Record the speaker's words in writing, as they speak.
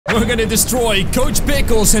We're gonna destroy Coach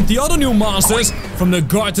Pickles and the other new monsters from the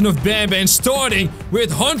Garden of Banban, starting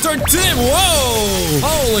with Hunter Tim. Whoa!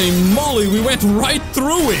 Holy moly, we went right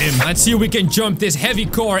through him. Let's see if we can jump this heavy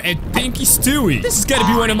car at Pinky Stewie. This is gonna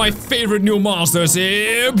be one of my favorite new monsters.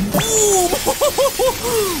 Boom!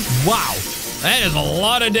 Wow, that is a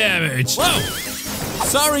lot of damage. Whoa!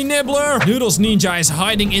 Sorry, Nibbler. Noodles Ninja is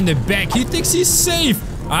hiding in the back. He thinks he's safe.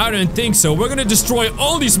 I don't think so. We're gonna destroy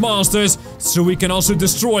all these monsters so we can also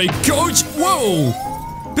destroy Coach. Whoa!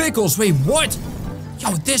 Pickles, wait, what?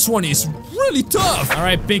 Yo, this one is really tough. All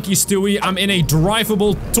right, Pinky Stewie, I'm in a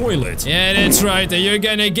drivable toilet. Yeah, that's right. You're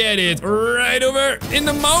gonna get it right over in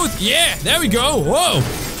the mouth. Yeah, there we go. Whoa.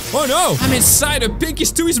 Oh no, I'm inside of Pinky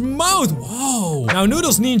Stewie's mouth. Whoa. Now,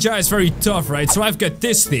 Noodles Ninja is very tough, right? So I've got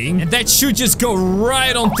this thing, and that should just go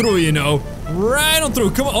right on through, you know. Right on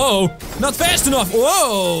through. Come on. Oh, not fast enough.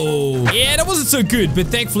 Whoa. Yeah, that wasn't so good, but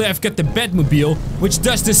thankfully I've got the Batmobile, which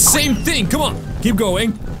does the same thing. Come on, keep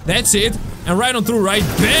going. That's it. And right on through, right?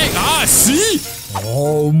 Bang. Ah, see?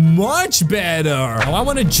 Oh, much better. Now I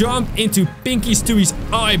want to jump into Pinky Stewie's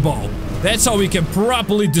eyeball. That's how we can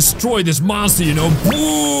properly destroy this monster, you know.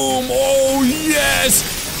 Boom! Oh, yes!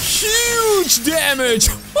 Huge damage!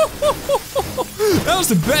 That was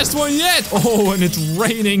the best one yet! Oh, and it's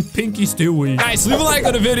raining Pinky Stewie. Guys, leave a like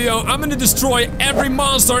on the video. I'm gonna destroy every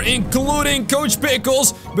monster, including Coach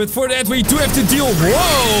Pickles. But for that, we do have to deal...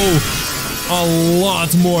 Whoa! A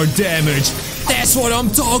lot more damage. That's what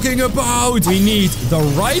I'm talking about! We need the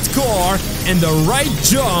right car and the right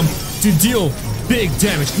jump to deal big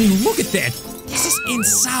damage. I mean, look at that. This is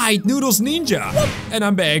inside Noodles Ninja. And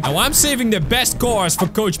I'm back. Now, I'm saving the best cars for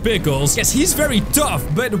Coach Pickles. Yes, he's very tough.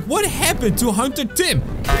 But what happened to Hunter Tim?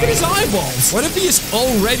 Look at his eyeballs. What if he is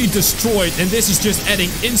already destroyed and this is just adding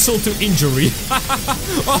insult to injury?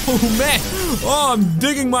 Oh, man. Oh, I'm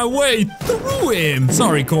digging my way through him.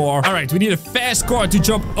 Sorry, car. All right, we need a fast car to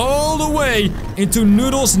jump all the way into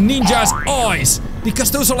Noodles Ninja's eyes.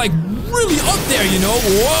 Because those are like really up there, you know?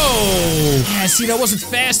 Whoa! Yeah, see, that wasn't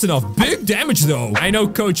fast enough. Big damage, though. I know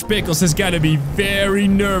Coach Pickles has got to be very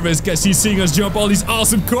nervous because he's seeing us jump all these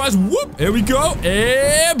awesome cars. Whoop! Here we go.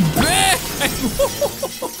 And bang!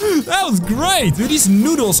 That was great. Do these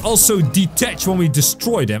noodles also detach when we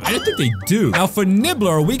destroy them? I don't think they do. Now, for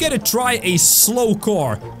Nibbler, we gotta try a slow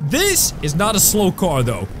car. This is not a slow car,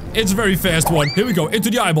 though. It's a very fast one. Here we go.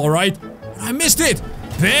 Into the eyeball, right? I missed it.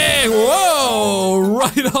 Bang! Whoa!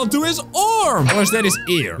 Right onto his arm! Or is that his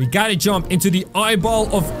ear? We gotta jump into the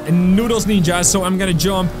eyeball of Noodles Ninja, so I'm gonna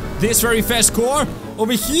jump this very fast car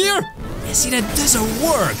over here. Yeah, see, that doesn't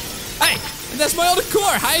work. Hey, that's my other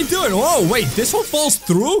car. How you doing? Whoa, wait, this one falls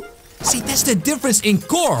through? See, that's the difference in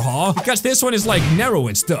car, huh? Because this one is like narrow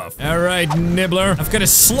and stuff. All right, Nibbler. I've got a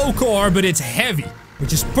slow car, but it's heavy.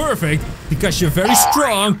 Which is perfect, because you're very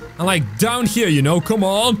strong. And like down here, you know, come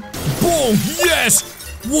on. Boom, yes!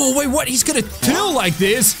 Whoa, wait, what? He's gonna tilt like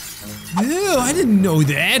this? Ew, I didn't know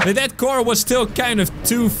that. But that car was still kind of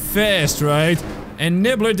too fast, right? And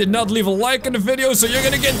Nibbler did not leave a like on the video, so you're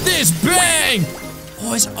gonna get this. Bang!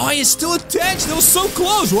 Oh, his eye is still attached. That was so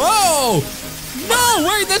close. Whoa! No,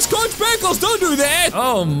 wait, that's Coach Pickles. Don't do that.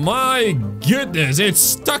 Oh, my goodness. It's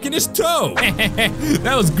stuck in his toe.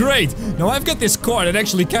 That was great. Now, I've got this car that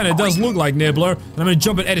actually kind of does look like Nibbler. And I'm gonna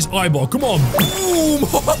jump it at his eyeball. Come on. Boom!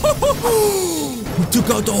 We took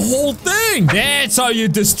out the whole thing. That's how you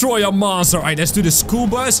destroy a monster. All right, let's do the school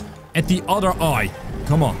bus at the other eye.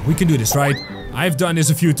 Come on, we can do this, right? I've done this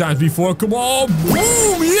a few times before. Come on.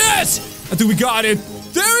 Boom, yes. I think we got it.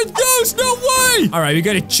 There it goes, no way. All right, we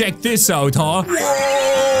gotta check this out, huh?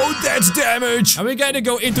 Whoa, that's damage. And we gotta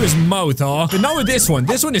go into his mouth, huh? But not with this one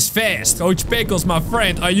is fast. Coach Pickles, my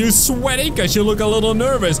friend, are you sweating? Cause you look a little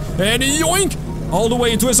nervous. And yoink. All the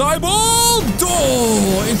way into his eyeball!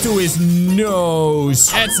 Oh, into his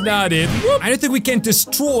nose. That's not it. Whoop. I don't think we can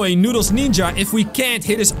destroy Noodles Ninja if we can't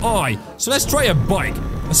hit his eye. So let's try a bike.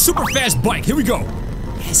 A super fast bike. Here we go.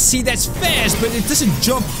 Yeah, see, that's fast, but it doesn't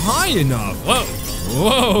jump high enough. Whoa.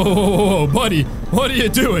 Whoa, buddy. What are you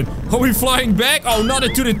doing? Are we flying back? Oh, not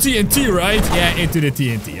into the TNT, right? Yeah, into the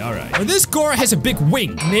TNT. All right. Now, this car has a big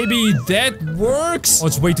wing. Maybe that works? Oh,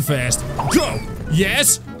 it's way too fast. Go.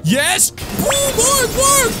 Yes. Yes! Boom! Oh, it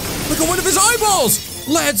worked! Look at one of his eyeballs!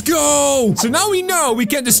 Let's go! So now we know we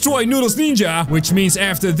can destroy Noodles Ninja, which means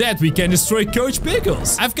after that we can destroy Coach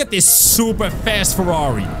Pickles. I've got this super fast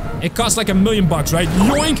Ferrari. It costs like $1 million, right?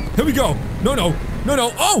 Yoink! Here we go! No, no! No,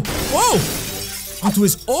 no! Oh! Whoa! Onto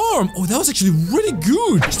his arm! Oh, that was actually really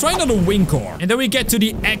good! Let's try another wing car. And then we get to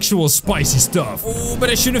the actual spicy stuff. Oh, but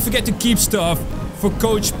I shouldn't forget to keep stuff for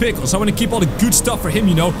Coach Pickles. I want to keep all the good stuff for him,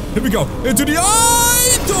 you know. Here we go. Into the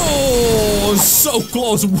idol! So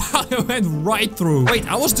close. Wow, I went right through. Wait,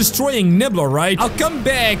 I was destroying Nibbler, right? I'll come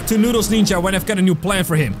back to Noodles Ninja when I've got a new plan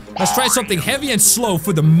for him. Let's try something heavy and slow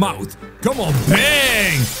for the mouth. Come on,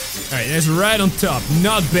 bang! Alright, that's right on top.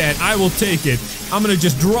 Not bad. I will take it. I'm gonna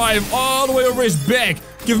just drive all the way over his back.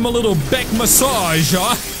 Give him a little back massage,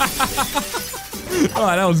 huh? Oh,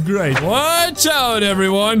 that was great. Watch out,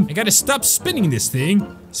 everyone. I gotta stop spinning this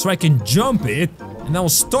thing so I can jump it. And I will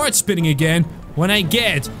start spinning again when I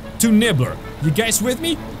get to Nibbler. You guys with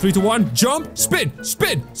me? 3, 2, 1, jump, spin,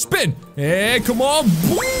 spin, spin. Hey, come on.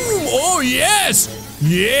 Boom. Oh, yes.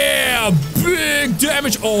 Yeah, big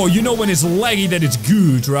damage. Oh, you know when it's laggy that it's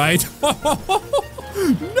good, right? No,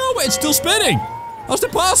 it's still spinning. How's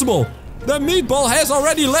that possible? The meatball has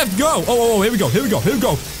already left go. Oh, here we go, here we go, here we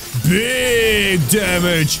go. Big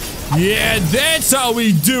damage. Yeah, that's how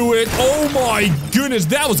we do it. Oh my goodness,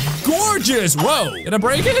 that was gorgeous. Whoa, did I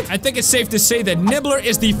break it? I think it's safe to say that Nibbler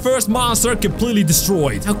is the first monster completely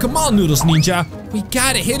destroyed. Now, come on, Noodles Ninja. We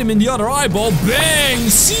gotta hit him in the other eyeball. Bang!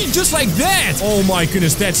 See, just like that. Oh my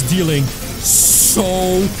goodness, that's dealing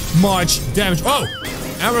so much damage. Oh,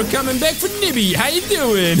 and we're coming back for Nibby. How you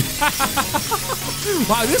doing?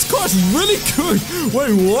 Wow, this car's really good.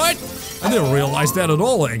 Wait, what? I didn't realize that at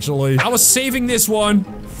all, actually. I was saving this one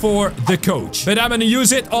for the coach, but I'm gonna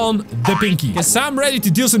use it on the Pinky, because I'm ready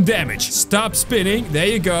to deal some damage. Stop spinning. There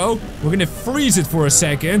you go. We're gonna freeze it for a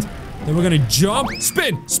second. Then we're gonna jump,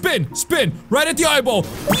 spin, spin, spin, right at the eyeball.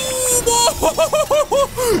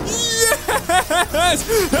 Yes!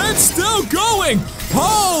 It's still going!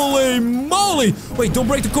 Holy moly! Wait, don't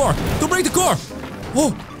break the car. Don't break the car.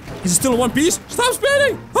 Oh, is it still in one piece? Stop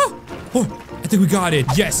spinning! Huh? Oh, I think we got it.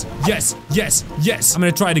 Yes, yes, yes, yes. I'm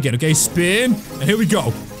gonna try it again, okay? Spin, and here we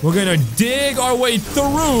go. We're gonna dig our way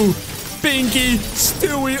through Pinky,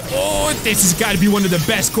 Stewie. Oh, this has got to be one of the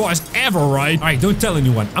best cars ever, right? All right, don't tell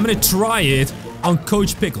anyone. I'm gonna try it on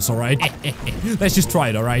Coach Pickles, all right? Let's just try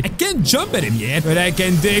it, all right? I can't jump at him yet, but I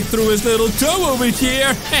can dig through his little toe over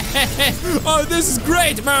here. Oh, this is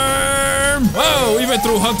great, Merm. Oh, we went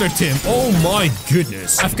through Hunter Tim. Oh my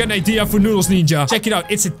goodness. I've got an idea for Noodles Ninja. Check it out.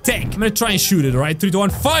 It's a tank. I'm gonna try and shoot it, all right? 3, 2, 1,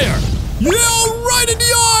 fire. Yeah, right in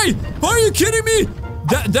the eye. Are you kidding me?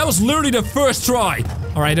 That was literally the first try.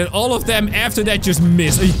 All right, and all of them after that just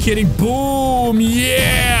missed. Are you kidding? Boom.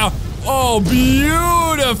 Yeah. Oh,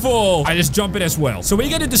 beautiful! I just jump it as well. So we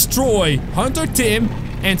gotta destroy Hunter Tim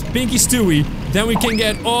and Pinky Stewie. Then we can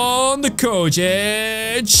get on the coach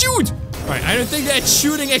and shoot! Alright, I don't think that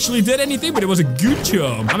shooting actually did anything, but it was a good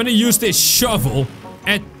job. I'm gonna use this shovel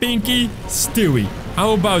at Pinky Stewie.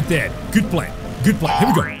 How about that? Good plan. Good plan. Here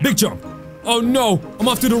we go. Big jump. Oh no, I'm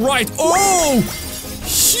off to the right. Oh!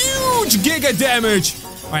 Huge giga damage!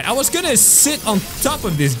 Alright, I was gonna sit on top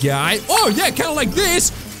of this guy. Oh yeah, kinda like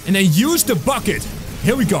this. And then use the bucket.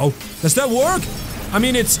 Here we go. Does that work? I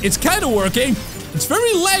mean, it's kind of working. It's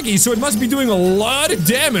very laggy, so it must be doing a lot of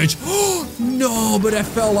damage. Oh, no, but I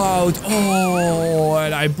fell out. Oh,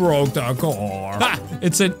 and I broke the car. Ha!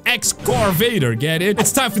 It's an X-Carvator, get it?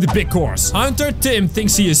 It's time for the big course. Hunter Tim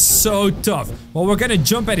thinks he is so tough. Well, we're gonna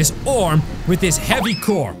jump at his arm with this heavy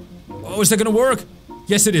core. Oh, is that gonna work?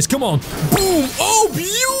 Yes, it is. Come on. Boom. Oh,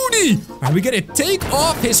 beauty. Alright, we gotta take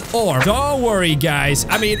off his arm. Don't worry, guys.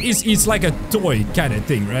 I mean, it's like a toy kind of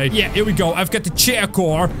thing, right? Yeah, here we go. I've got the chair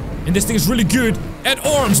core. And this thing is really good at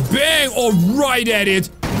arms. Bang. Oh, right at it.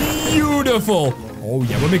 Beautiful. Oh,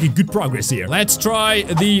 yeah, we're making good progress here. Let's try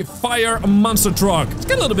the fire monster truck. It's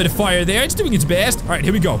got a little bit of fire there. It's doing its best. Alright,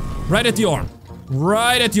 here we go. Right at the arm.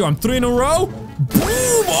 Right at the arm. 3 in a row.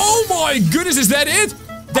 Boom. Oh, my goodness. Is that it?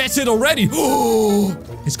 That's it already. Oh,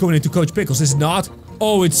 it's going into Coach Pickles, is it not?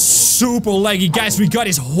 Oh, it's super laggy. Guys, we got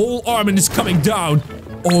his whole arm and it's coming down.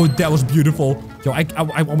 Oh, that was beautiful. Yo, I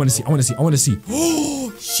want to see. I want to see. I want to see.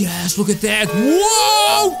 Oh, yes, look at that.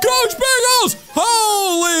 Whoa, Coach Pickles.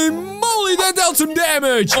 Holy moly, that dealt some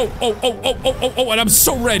damage. Oh, and I'm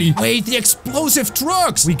so ready. Wait, the explosive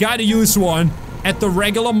trucks. We got to use one at the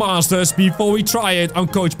regular monsters before we try it on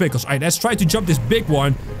Coach Pickles. All right, let's try to jump this big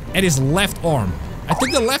one at his left arm. I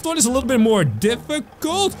think the left one is a little bit more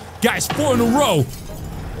difficult. Guys, 4 in a row.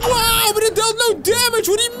 Wow, but it dealt no damage.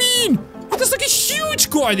 What do you mean? That's like a huge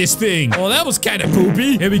car, this thing. Oh, that was kind of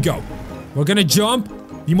poopy. Here we go. We're gonna jump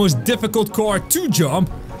the most difficult car to jump,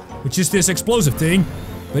 which is this explosive thing.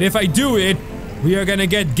 But if I do it, we are gonna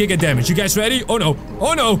get giga damage. You guys ready? Oh no.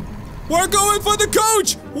 Oh no. We're going for the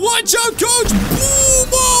coach. Watch out, coach. Boom.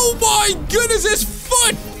 Oh my goodness, his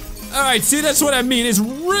foot. Alright, see, that's what I mean. It's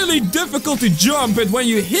really difficult to jump, but when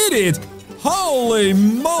you hit it, Holy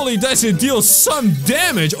moly, does it deal some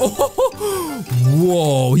damage. Oh,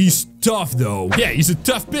 whoa, he's tough though. Yeah, he's a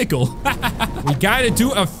tough pickle. We gotta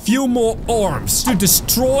do a few more arms to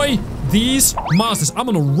destroy these monsters. I'm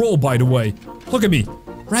on a roll, by the way. Look at me.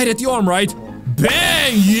 Right at the arm, right?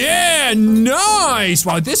 Bang! Yeah! Nice!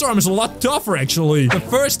 Wow, this arm is a lot tougher, actually. The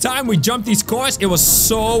first time we jumped these cars, it was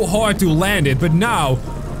so hard to land it. But now,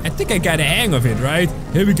 I think I got a hang of it, right?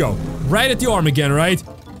 Here we go. Right at the arm again, right?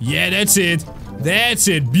 Yeah, that's it. That's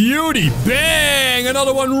it. Beauty. Bang!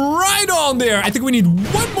 Another one right on there. I think we need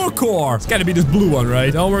one more car. It's gotta be this blue one,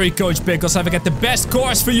 right? Don't worry, Coach Pickles. I've got the best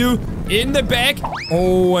cars for you in the back.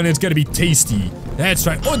 Oh, and it's gonna be tasty. That's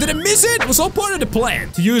right. Oh, did I miss it? It was all part of the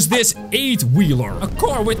plan to use this 8-wheeler. A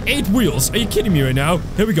car with 8 wheels. Are you kidding me right now?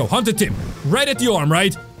 Here we go. Hunter Tim. Right at the arm,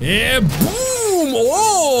 right? Yeah, boom!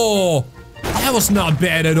 Oh! That was not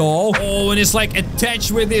bad at all. Oh, and it's like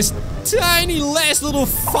attached with this tiny last little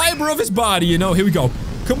fiber of his body, you know? Here we go.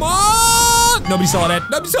 Come on! Nobody saw that.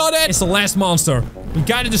 Nobody saw that. It's the last monster. We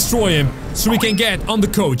gotta destroy him so we can get on the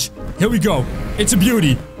coach. Here we go. It's a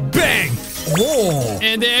beauty. Bang! Oh.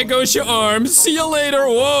 And there goes your arm. See you later.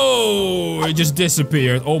 Whoa. It just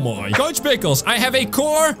disappeared. Oh my. Coach Pickles, I have a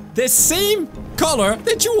car the same color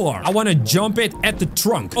that you are. I want to jump it at the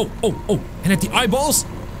trunk. Oh. And at the eyeballs.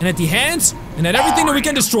 And at the hands. And at everything that we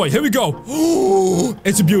can destroy. Here we go. Oh,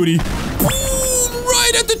 it's a beauty. Boom.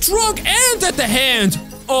 Right at the trunk and at the hand.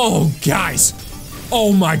 Oh, guys.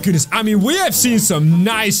 Oh my goodness. I mean, we have seen some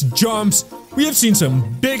nice jumps. We have seen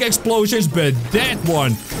some big explosions, but that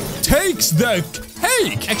one takes the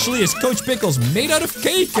cake. Actually, is Coach Pickles made out of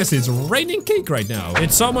cake? Because it's raining cake right now.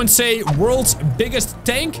 Did someone say world's biggest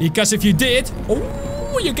tank? Because if you did,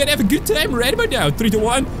 oh, you're gonna have a good time right about now. 3, 2,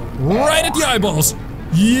 1, right at the eyeballs.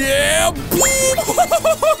 Yeah, boom!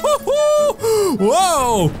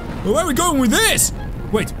 Whoa! Where are we going with this?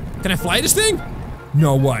 Wait, can I fly this thing?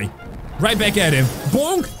 No way. Right back at him.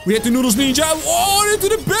 Bonk! We hit the Noodles Ninja. Oh, into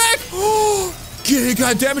the back! Oh,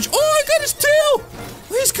 giga damage. Oh, I got his tail!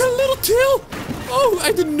 He's got a little tail. Oh,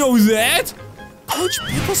 I didn't know that. Coach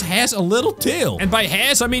Pickles has a little tail. And by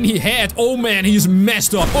has, I mean he had. Oh man, he's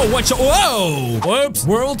messed up. Oh, watch out. Whoa! Whoops.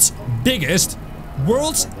 World's biggest,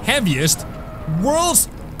 world's heaviest, world's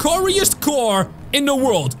coriest car in the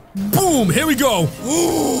world. Boom! Here we go.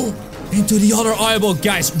 Into the other eyeball,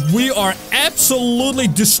 guys. We are absolutely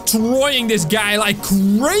destroying this guy like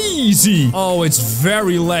crazy. Oh, it's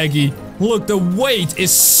very laggy. Look, the weight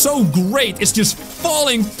is so great. It's just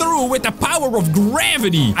falling through with the power of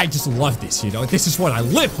gravity. I just love this, you know. This is what I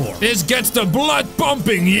live for. This gets the blood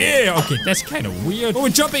pumping. Yeah. Okay, that's kind of weird. But we're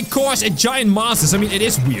jumping cars at giant monsters. I mean, it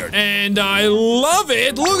is weird. And I love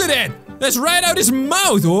it. Look at that. That's right out his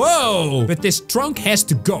mouth. Whoa. But this trunk has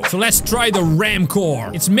to go. So let's try the ram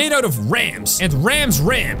core. It's made out of rams. And rams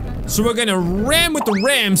ram. So we're gonna ram with the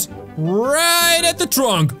rams right at the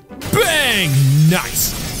trunk. Bang.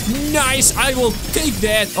 Nice. Nice. I will take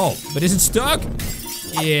that. Oh, but is it stuck?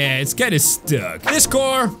 Yeah, it's kind of stuck. This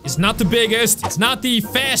car is not the biggest. It's not the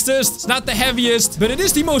fastest. It's not the heaviest. But it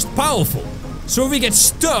is the most powerful. So if we get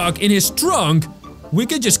stuck in his trunk, we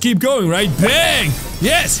can just keep going, right? Bang!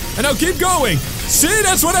 Yes! And now keep going! See,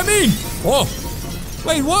 that's what I mean! Oh!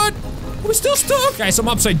 Wait, what? Are we still stuck? Guys, I'm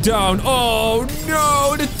upside down. Oh,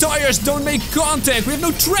 no! The tires don't make contact! We have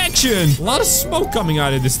no traction! A lot of smoke coming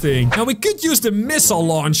out of this thing. Now, we could use the missile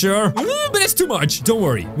launcher. But that's too much. Don't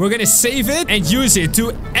worry. We're gonna save it and use it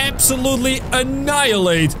to absolutely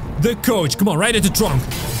annihilate the coach. Come on, right at the trunk.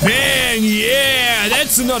 Bang! Yeah!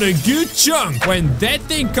 That's another good chunk. When that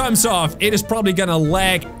thing comes off, it is probably gonna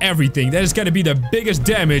lag everything. That is gonna be the biggest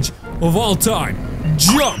damage of all time.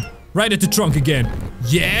 Jump! Right at the trunk again.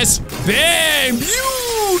 Yes! Bang!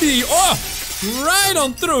 Beauty! Oh! Right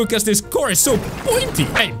on through, because this core is so pointy.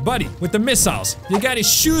 Hey, buddy, with the missiles, you gotta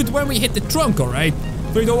shoot when we hit the trunk, alright?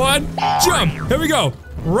 3, 2, 1, jump! Here we go.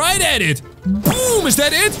 Right at it. Boom! Is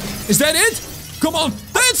that it? Is that it? Come on!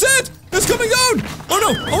 That's it! It's coming down! Oh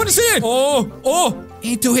no! I want to see it! Oh!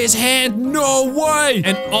 Into his hand! No way!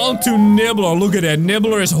 And onto Nibbler. Look at that.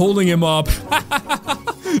 Nibbler is holding him up.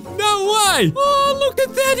 No way! Oh, look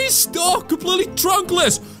at that! He's still completely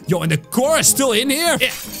trunkless! Yo, and the core is still in here?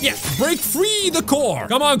 Yeah. Break free the core!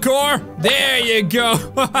 Come on, core! There you go!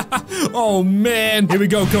 Oh, man! Here we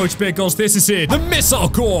go, Coach Pickles. This is it. The missile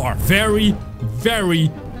core! Very, very,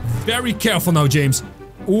 very careful now, James.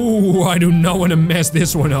 Ooh, I do not want to mess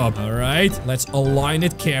this one up. Alright, let's align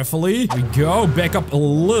it carefully. Here we go. Back up a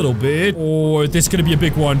little bit. Oh, this is gonna be a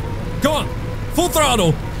big one. Come on! Full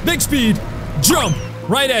throttle! Big speed! Jump!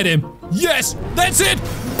 Right at him! Yes! That's it!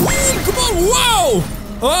 Boom! Come on! Whoa!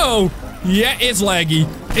 Oh! Yeah, it's laggy.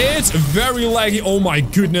 It's very laggy. Oh my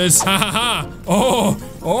goodness. Ha ha ha.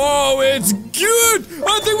 Oh, it's good.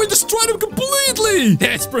 I think we destroyed him completely.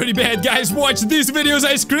 That's pretty bad, guys. Watch these videos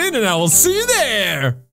I screen and I will see you there.